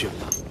骜不驯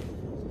了。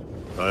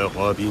戴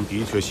华彬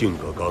的确性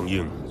格刚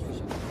硬，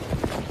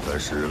但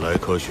史莱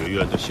克学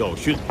院的校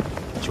训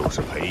就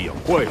是培养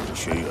怪物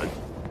学员。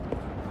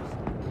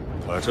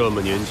他这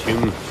么年轻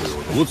就有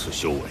如此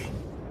修为，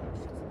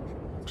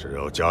只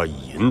要加以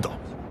引导，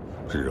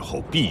日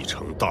后必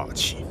成大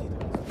器。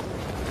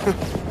哼，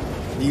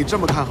你这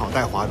么看好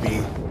戴华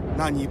彬，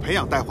那你培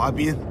养戴华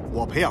彬，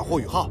我培养霍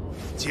雨浩，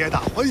皆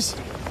大欢喜。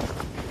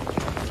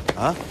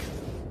啊，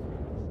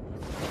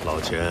老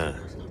钱，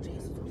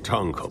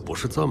账可不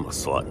是这么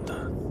算的。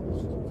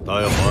戴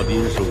华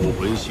斌是武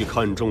魂系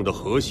看中的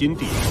核心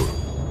弟子，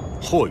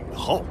霍雨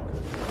浩，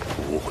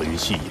武魂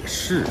系也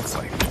势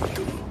在必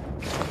得。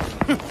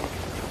哼！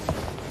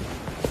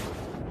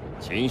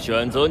请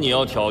选择你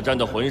要挑战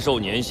的魂兽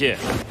年限，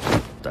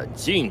但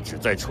禁止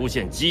再出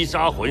现击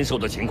杀魂兽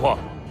的情况。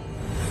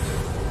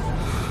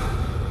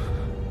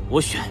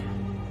我选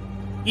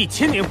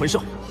1000年魂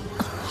兽。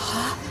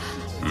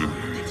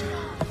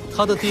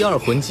他的第2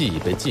魂技已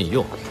被禁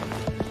用，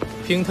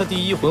凭他第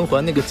1魂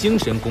环那个精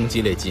神攻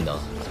击类技能，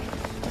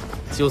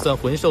就算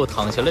魂兽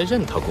躺下来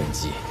任他攻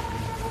击，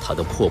他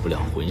都破不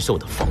了魂兽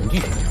的防御。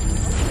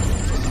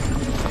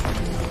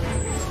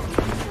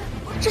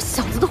这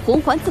小子的魂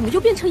环怎么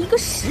又变成一个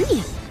10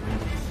年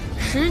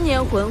？10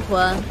年魂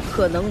环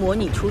可能模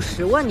拟出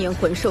10万年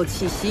魂兽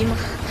气息吗？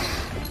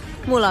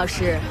穆老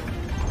师，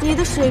你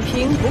的水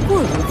平不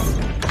过如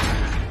此。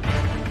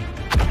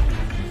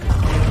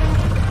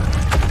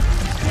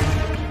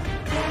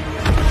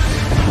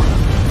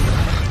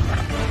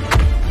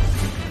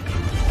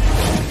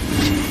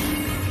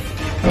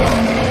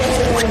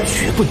我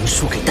绝不能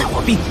输给戴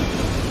华斌。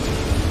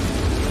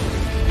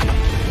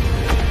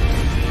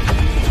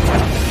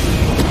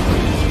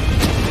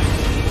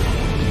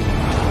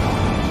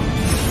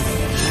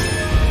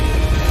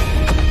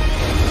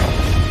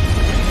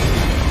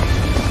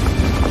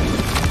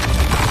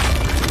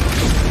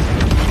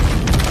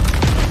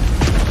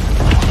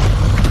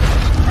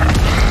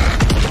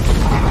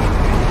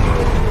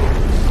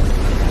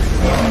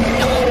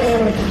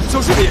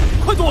小师弟，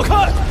快躲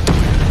开！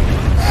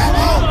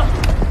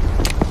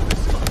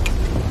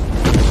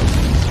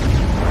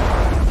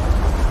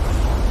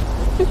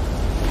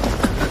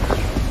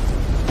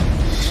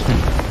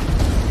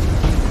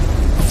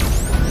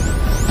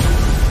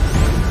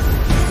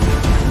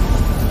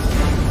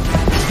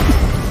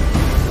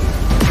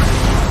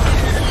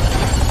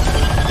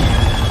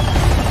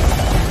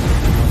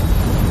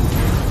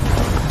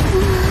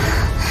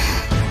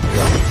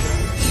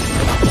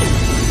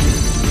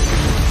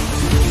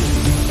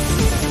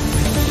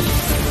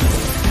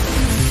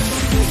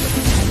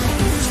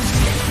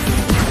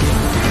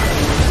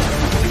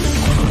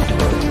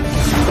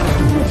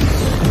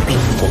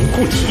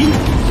护体。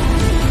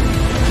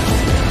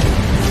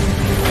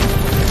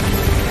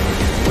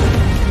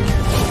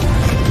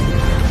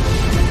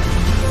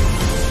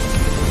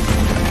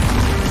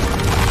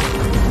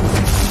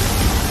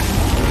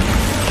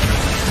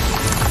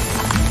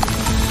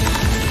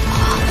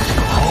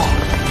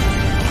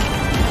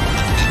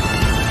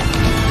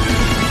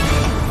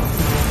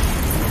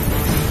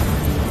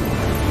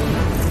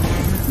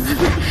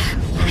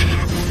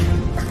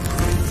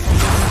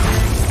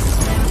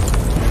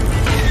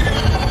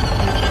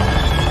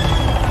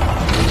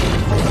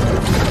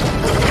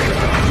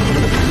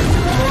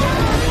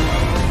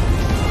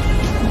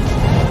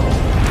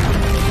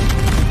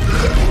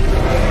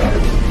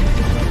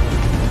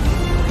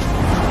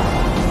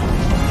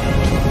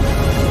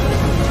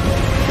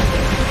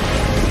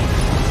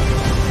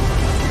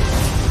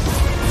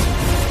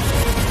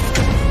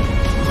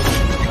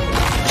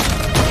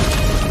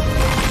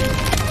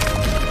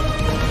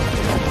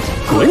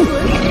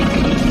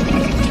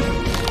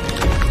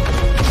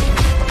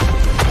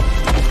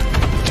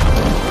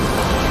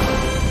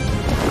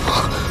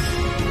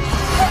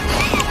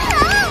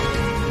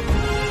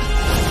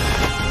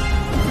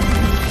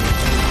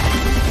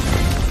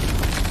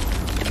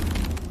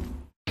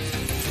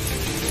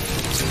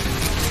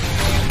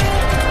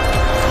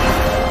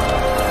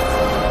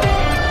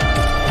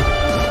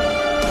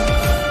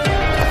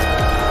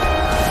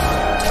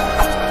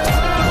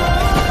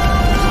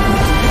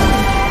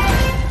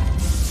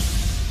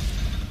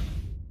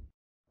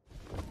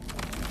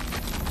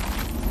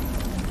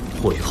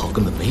霍雨浩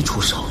根本没出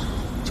手，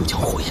就将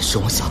火焰石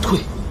往下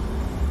退，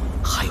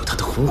还有他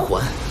的魂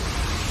环，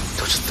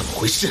这是怎么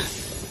回事？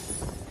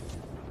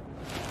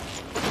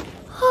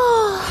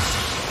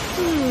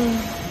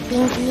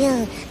冰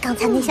冰，刚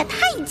才那下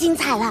太精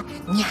彩了，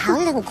你好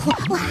冷酷，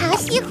我好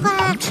喜欢。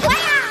哇呀！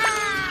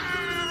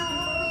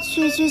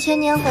区区千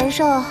年魂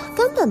兽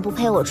根本不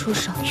配我出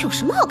手，有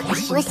什么好开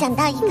心？我想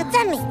到一个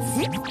赞美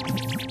词：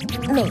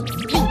美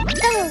丽动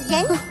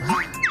人。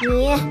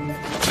你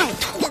太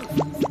土了，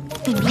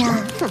冰冰，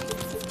哼，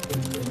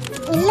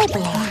你累不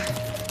累啊？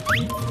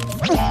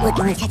我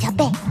给你敲敲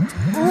背，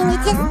捏捏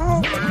肩，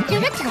揉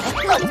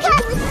揉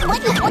腿，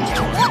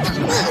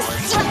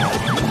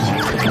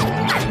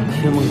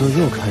天梦都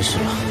又开始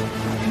了。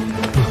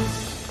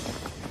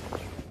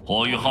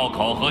火域号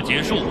考核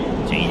结束，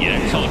经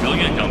严少哲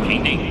院长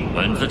评定，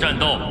本次战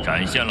斗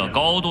展现了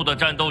高度的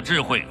战斗智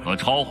慧和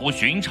超乎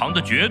寻常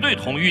的绝对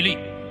统御力。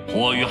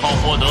火域号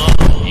获得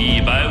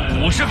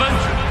150分，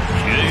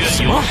学院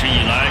有史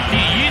以来第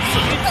一次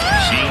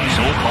新手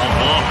考核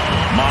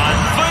满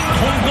分通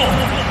过。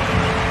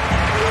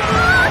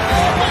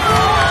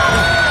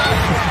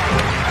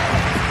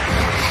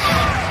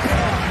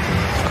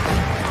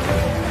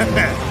嘿嘿，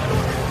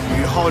宇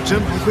浩真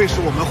不愧是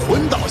我们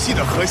魂导系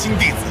的核心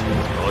弟子。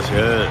老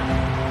钱，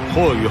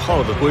霍雨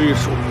浩的归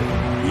属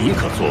你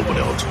可做不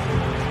了主。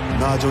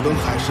那就等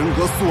海神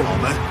阁宿老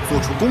们做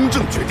出公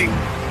正决定。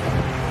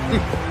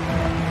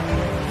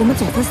我们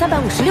总分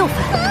356分，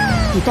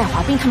比戴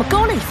华斌他们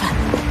高了1分。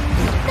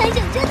男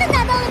生真的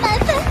拿到了满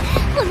分，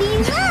我们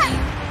赢了。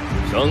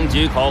升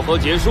级考核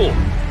结束，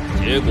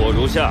结果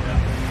如下：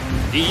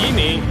第1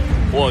名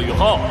霍雨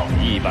浩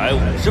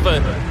150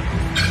分，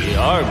第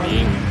2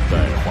名戴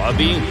华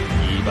斌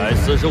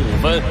145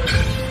分，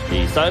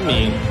第3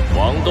名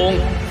王东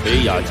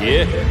崔雅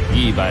洁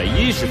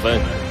110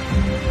分。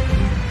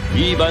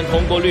一般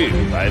通过率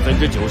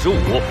95%，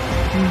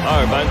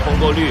二般通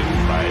过率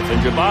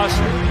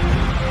80%。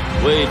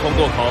未通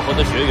过考核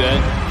的学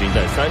员，并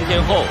在3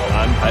天后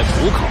安排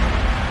补考。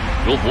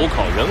如补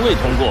考仍未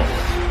通过，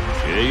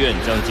学院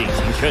将进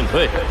行劝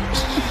退。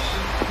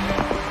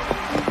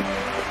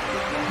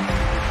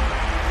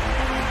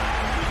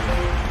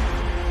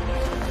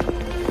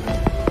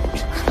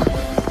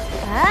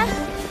哎，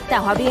戴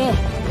华斌，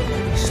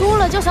输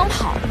了就想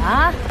跑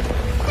了？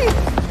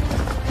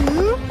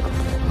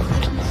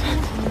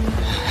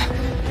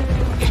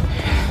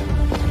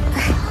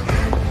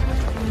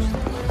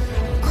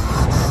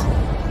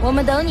我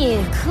们等你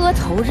磕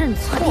头认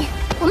错。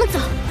我们走。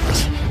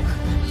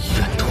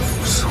愿赌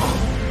服输，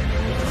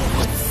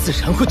我自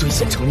然会兑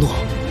现承诺。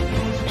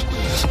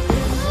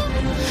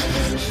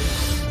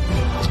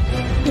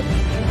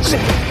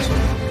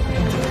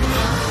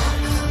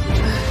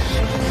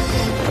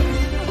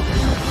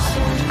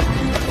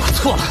我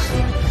错了。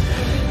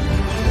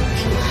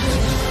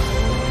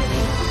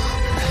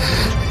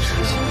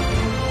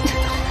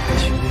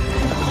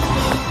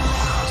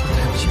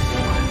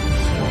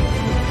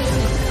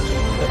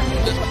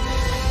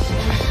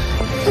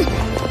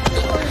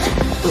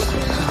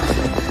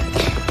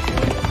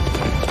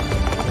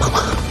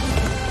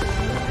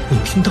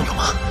听到了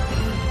吗？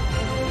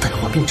戴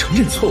华斌承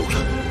认错误了，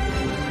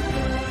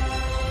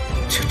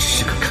这只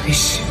是个开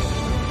始。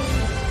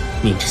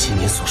您这些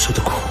年所受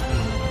的苦，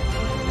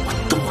我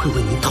都会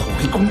为您讨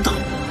回公道。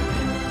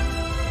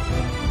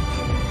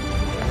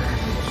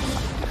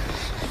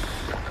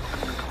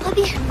华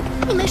斌，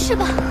你没事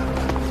吧？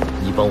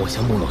你帮我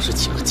向孟老师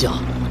请个假，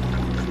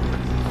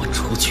我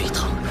出去一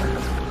趟。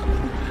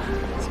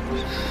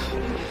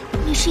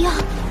你是要？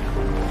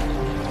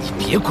你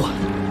别管。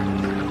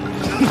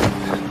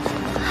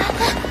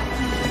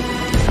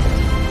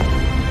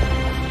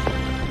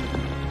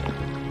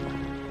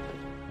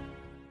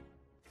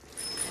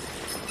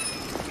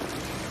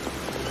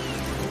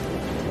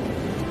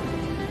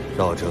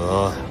少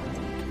哲，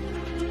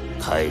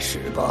开始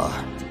吧。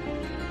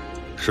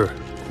是，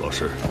老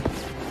师。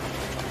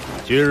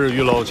今日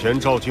与老钱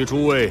召集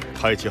诸位，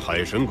开启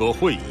海神阁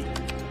会议，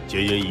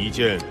皆因一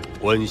件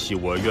关系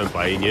我院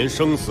100年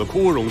生死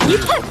枯荣之一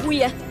派胡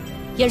言！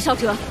严少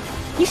哲，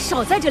你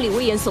少在这里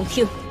危言耸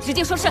听，直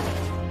接说是。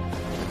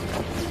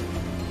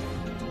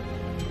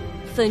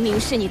分明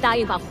是你答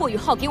应把霍雨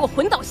浩给我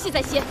魂导系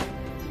在先，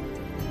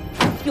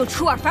又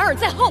出尔反尔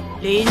在后。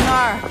灵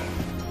儿。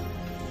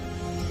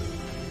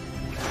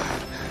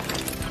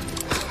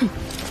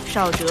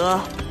少哲，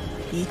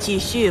你继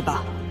续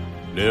吧。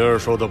灵儿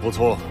说的不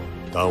错，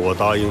但我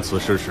答应此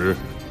事时，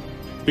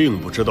并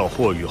不知道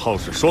霍雨浩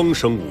是双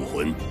生武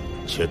魂，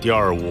且第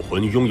2武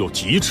魂拥有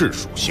极致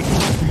属性。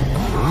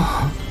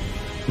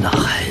那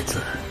孩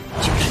子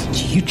就是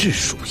极致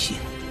属性，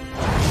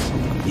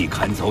你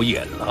看走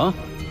眼了？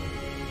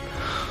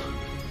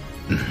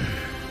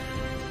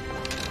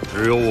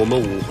只有我们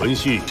武魂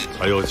系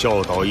才有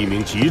教导一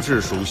名极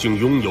致属性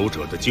拥有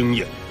者的经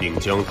验，并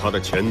将他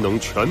的潜能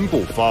全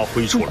部发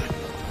挥出来。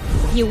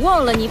你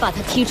忘了你把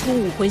他踢出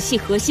武魂系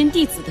核心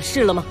弟子的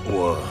事了吗？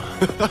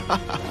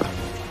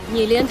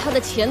你连他的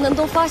潜能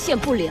都发现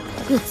不了，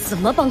又怎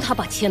么帮他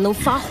把潜能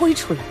发挥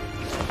出来？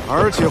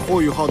而且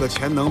霍雨浩的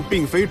潜能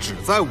并非只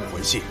在武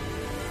魂系，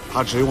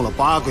他只用了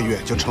8个月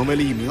就成为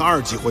了一名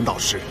2级魂导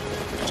师，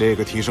这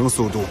个提升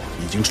速度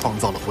已经创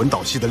造了魂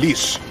导系的历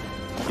史。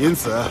因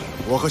此，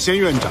我和仙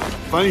院长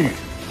番禺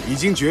已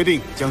经决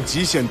定将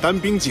极限单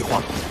兵计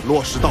划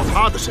落实到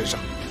他的身上。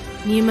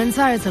你们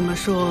再怎么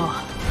说，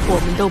我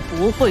们都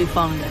不会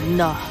放人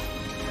的。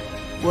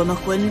我们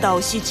魂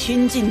导系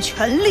倾尽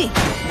全力，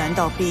难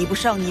道比不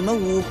上你们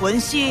武魂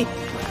系？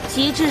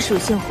极致属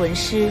性魂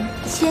师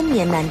1000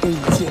年难得一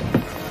见，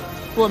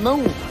我们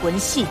武魂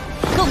系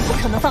更不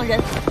可能放人。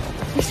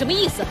你什么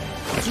意思？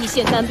极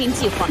限单兵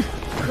计划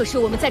可是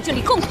我们在这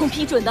里共同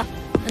批准的，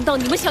难道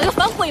你们想要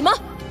反悔吗？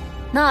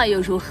那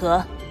又如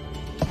何？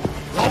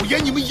老爷，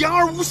你们言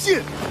而无信，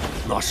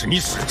那是你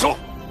使诈。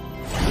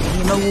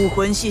你们武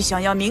魂系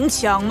想要明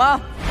抢吗？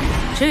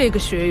这个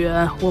学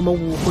员，我们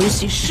武魂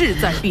系势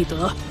在必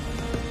得。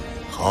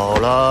好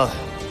了，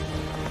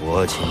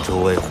我请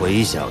诸位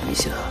回想一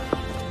下，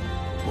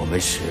我们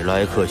史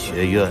莱克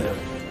学院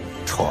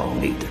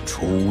创立的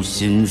初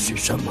心是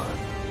什么？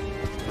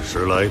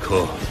史莱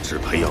克只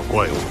培养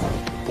怪物，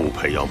不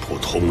培养普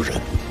通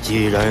人。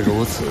既然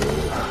如此，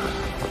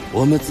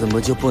我们怎么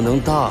就不能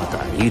大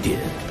胆一点，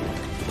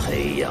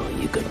培养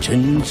一个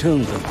真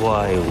正的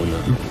怪物呢？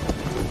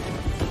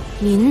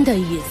您的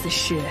意思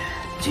是，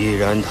既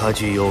然他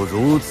具有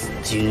如此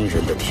惊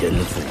人的天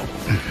赋，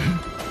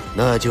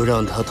那就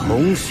让他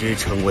同时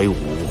成为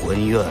武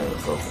魂院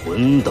和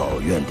魂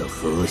导院的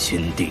核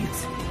心弟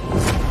子。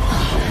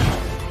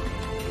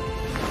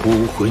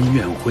武魂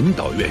院、魂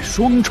导院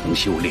双重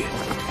修炼，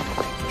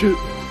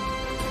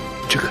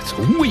这可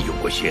从未有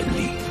过先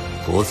例。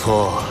不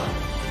错，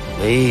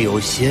没有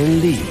先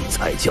例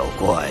才叫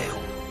怪物。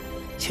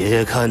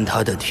且看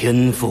他的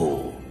天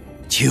赋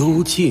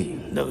究竟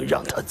能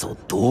让他走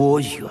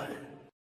多远。